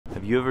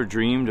Have you ever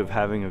dreamed of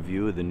having a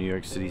view of the New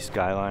York City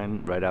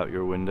skyline right out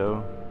your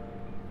window?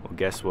 Well,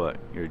 guess what?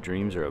 Your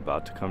dreams are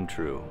about to come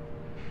true.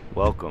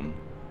 Welcome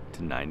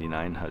to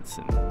 99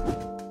 Hudson.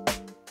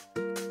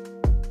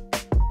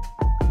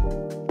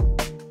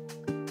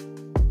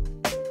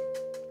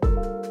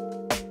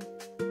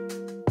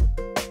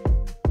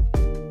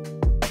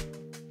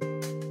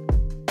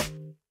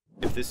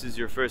 If this is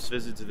your first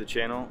visit to the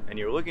channel and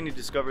you're looking to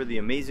discover the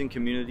amazing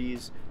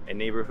communities and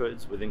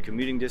neighborhoods within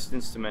commuting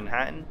distance to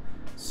Manhattan,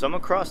 some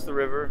across the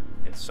river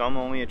and some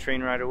only a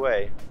train ride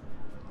away,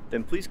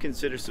 then please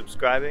consider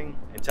subscribing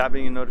and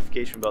tapping the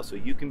notification bell so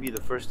you can be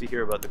the first to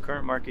hear about the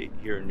current market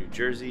here in New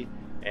Jersey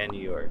and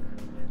New York.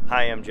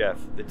 Hi, I'm Jeff.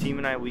 The team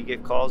and I, we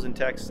get calls and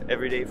texts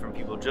every day from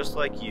people just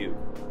like you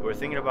who are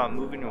thinking about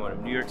moving to one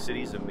of New York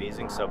City's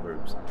amazing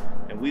suburbs.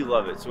 And we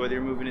love it. So whether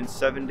you're moving in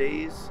 7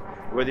 days,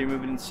 or whether you're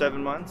moving in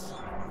 7 months,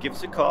 give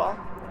us a call,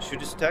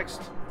 shoot us a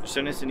text, or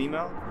send us an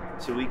email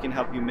so we can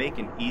help you make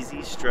an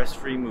easy,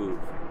 stress-free move.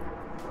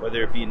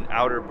 Whether it be an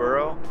outer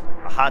borough,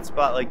 a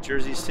hotspot like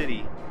Jersey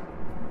City,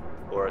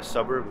 or a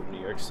suburb of New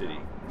York City.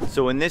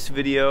 So in this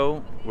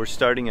video, we're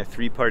starting a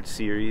 3-part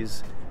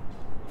series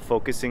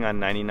focusing on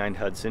 99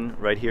 Hudson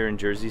right here in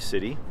Jersey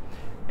City.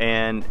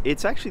 And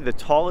it's actually the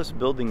tallest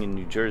building in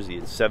New Jersey.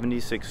 It's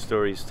 76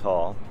 stories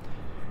tall.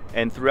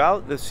 And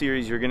throughout the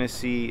series, you're gonna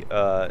see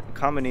a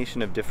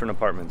combination of different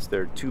apartments.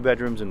 There are 2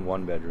 bedrooms and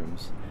 1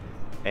 bedrooms.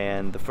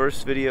 And the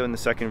first video and the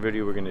second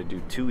video, we're gonna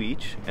do 2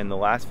 each. And the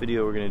last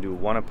video, we're gonna do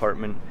 1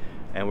 apartment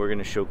and we're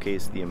gonna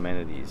showcase the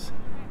amenities.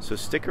 So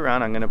stick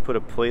around. I'm gonna put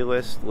a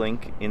playlist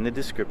link in the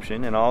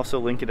description and I'll also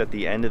link it at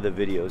the end of the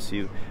video.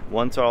 So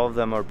once all of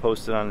them are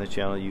posted on the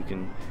channel, you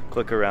can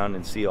click around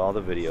and see all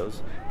the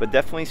videos. But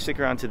definitely stick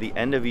around to the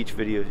end of each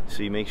video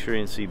so you make sure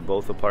you see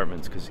both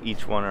apartments because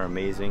each one are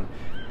amazing.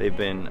 They've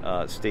been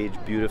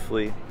staged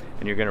beautifully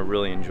and you're gonna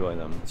really enjoy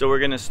them. So we're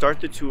gonna start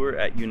the tour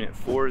at unit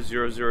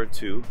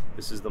 4002.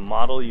 This is the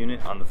model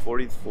unit on the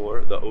 40th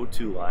floor, the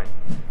O2 line.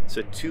 It's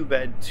a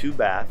 2-bed,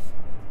 2-bath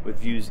with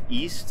views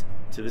east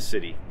to the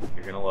city.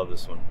 You're gonna love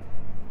this one.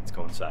 Let's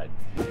go inside.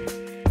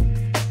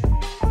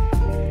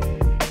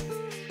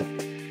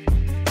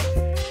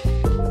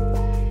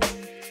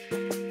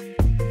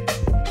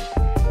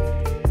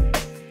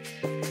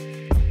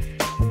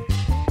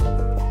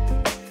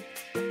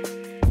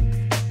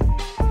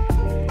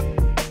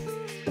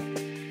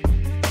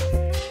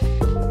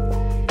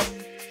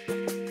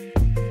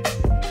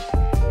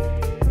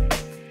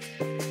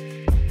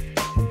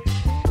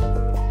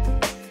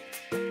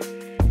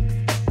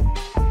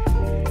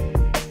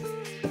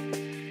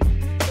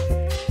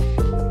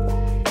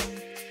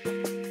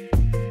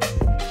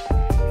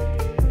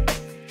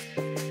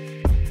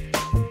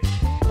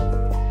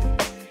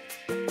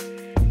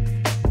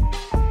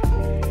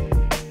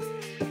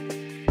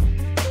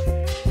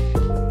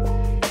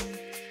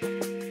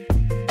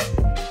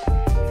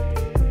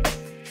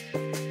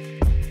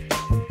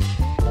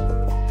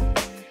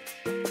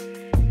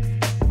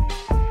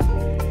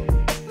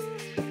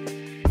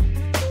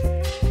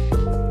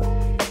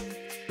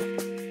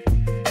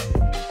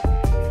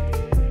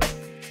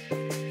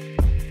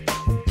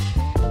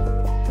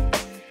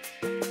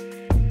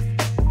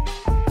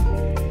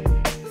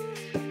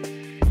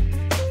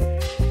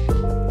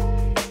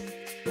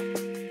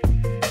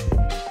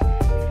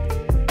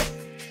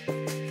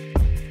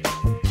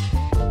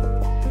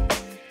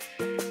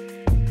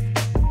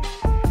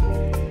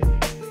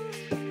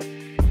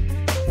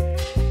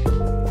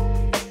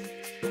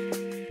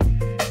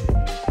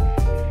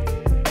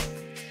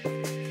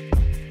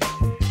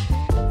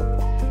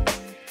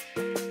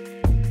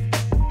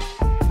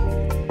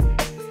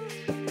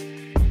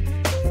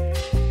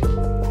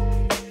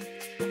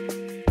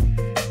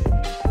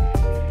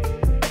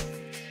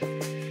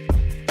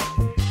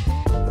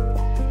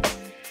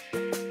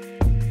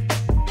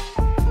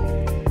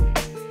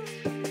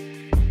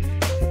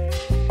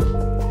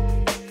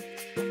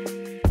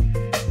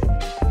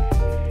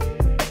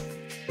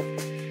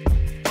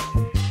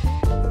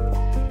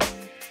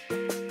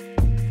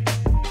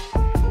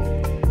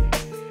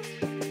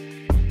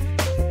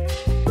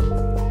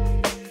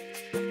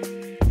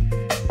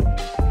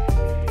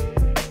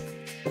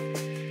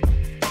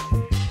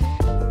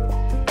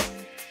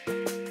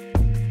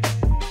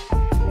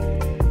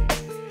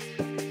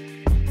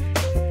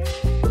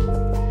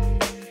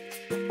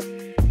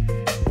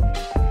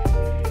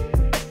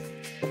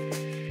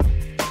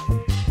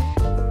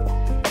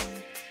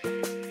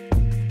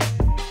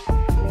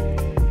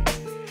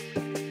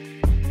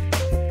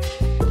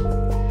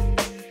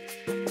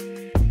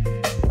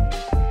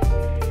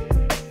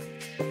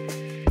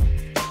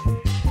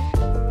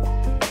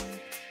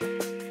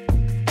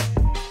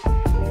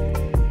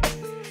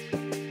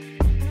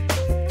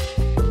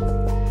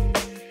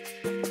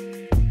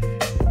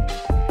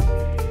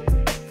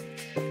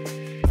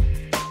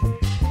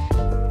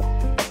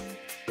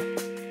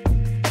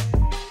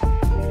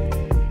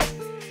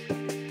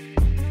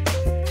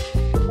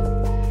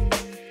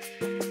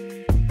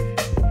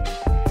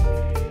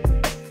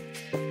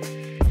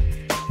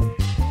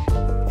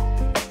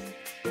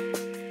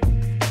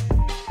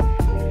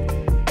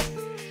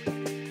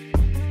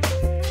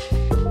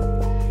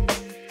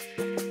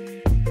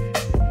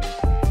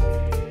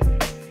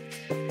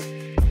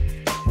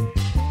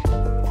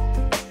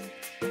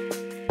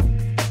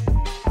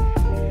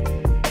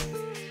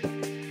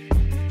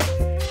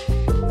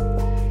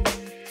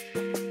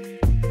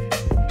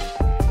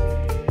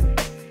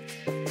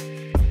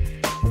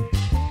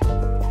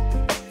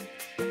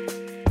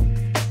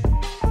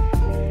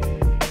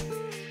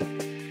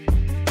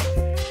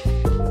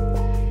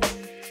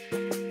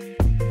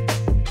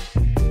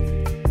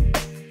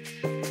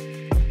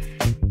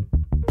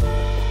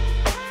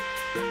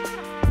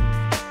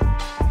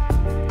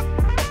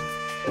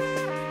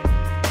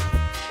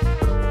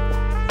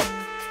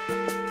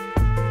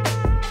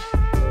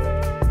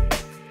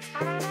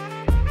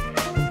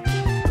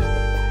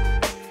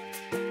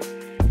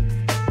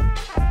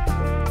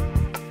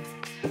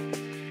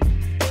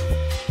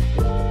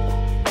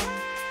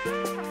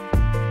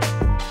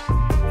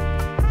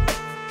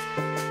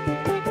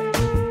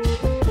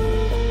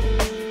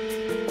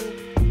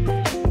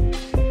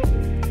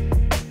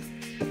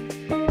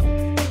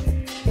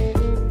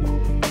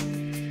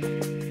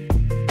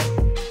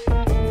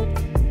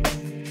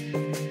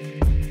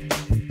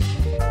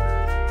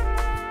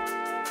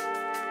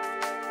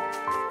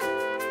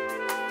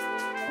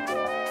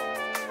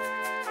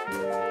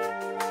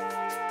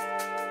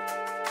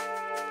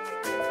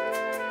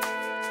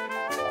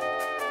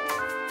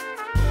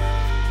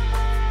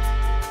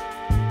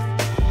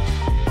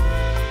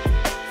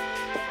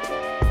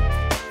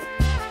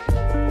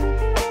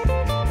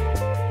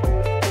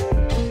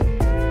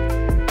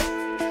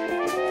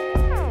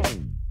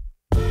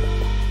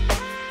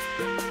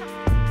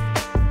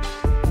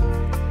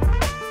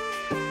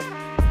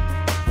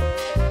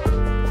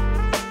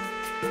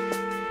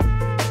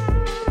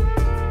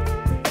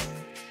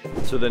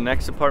 So the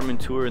next apartment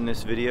tour in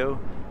this video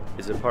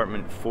is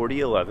apartment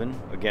 4011,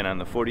 again on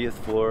the 40th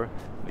floor,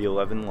 the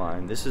 11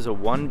 line. This is a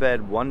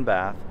 1-bed,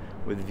 1-bath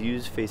with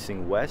views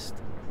facing west,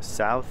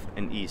 south,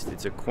 and east.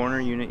 It's a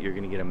corner unit. You're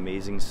gonna get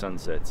amazing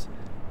sunsets.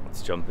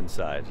 Let's jump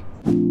inside.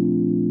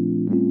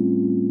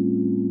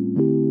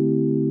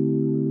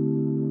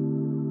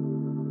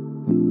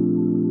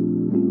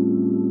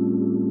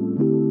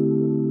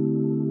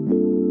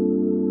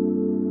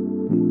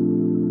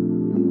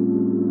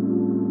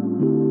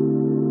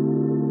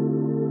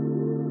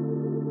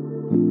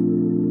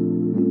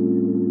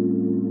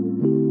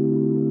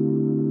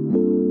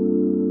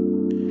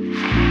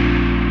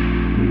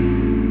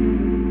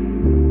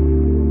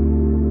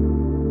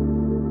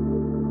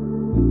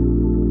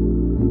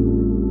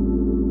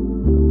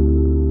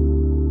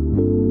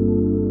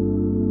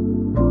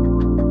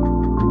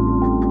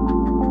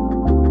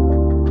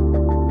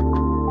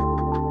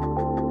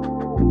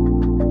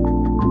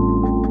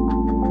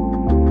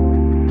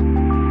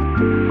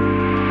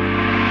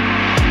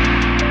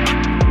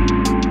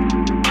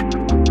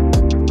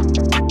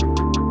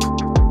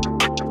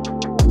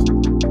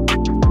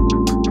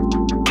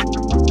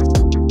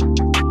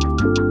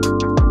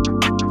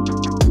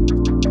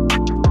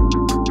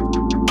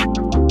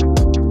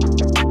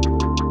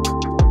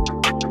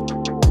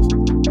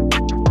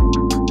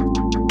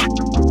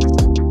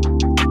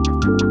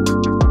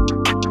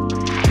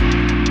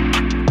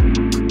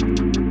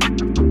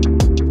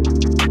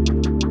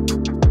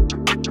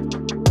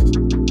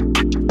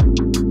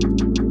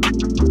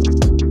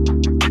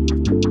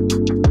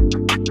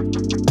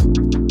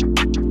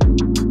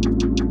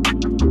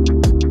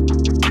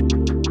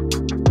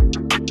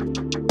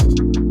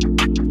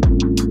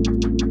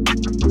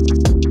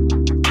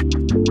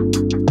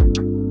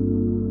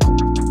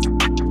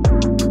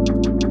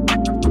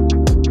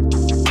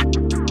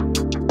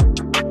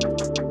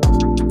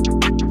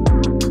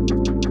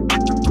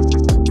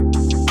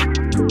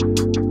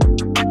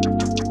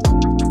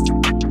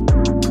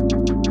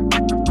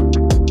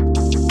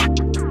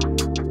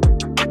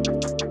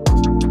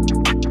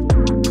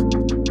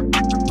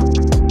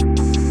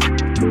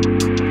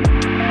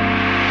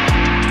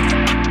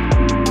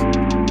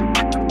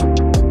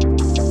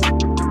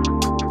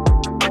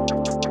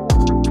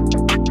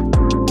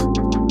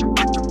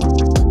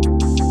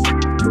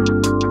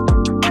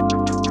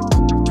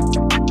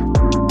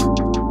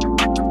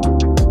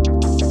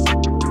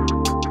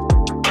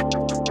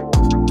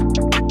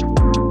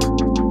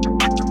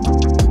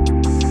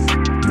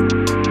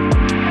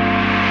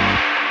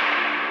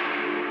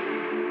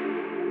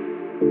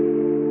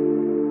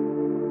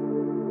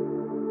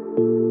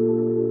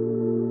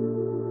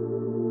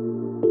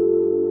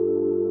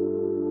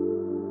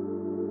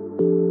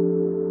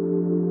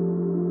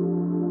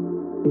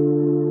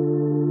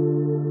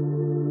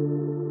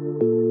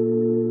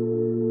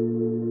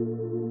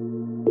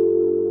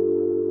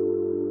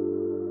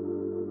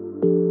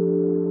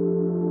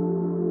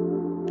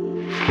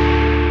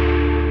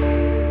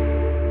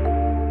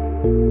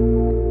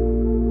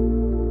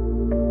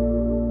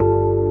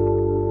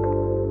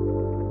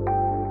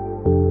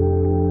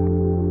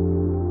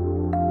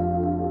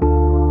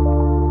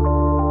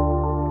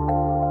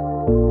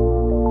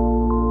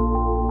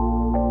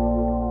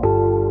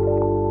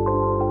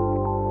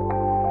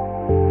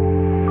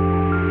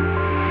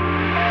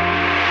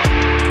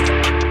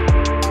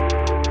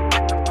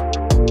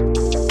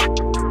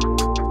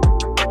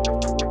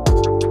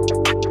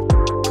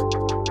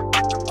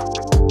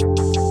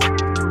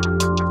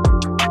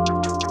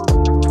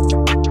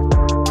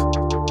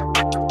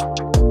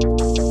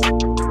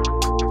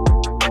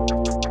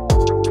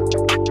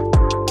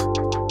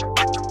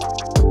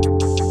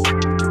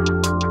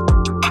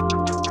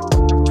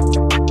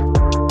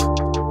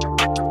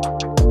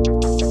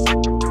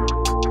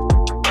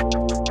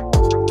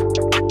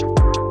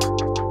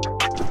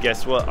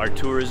 Guess what? Our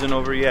tour isn't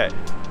over yet.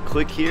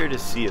 Click here to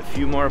see a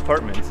few more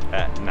apartments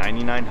at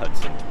 99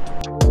 Hudson.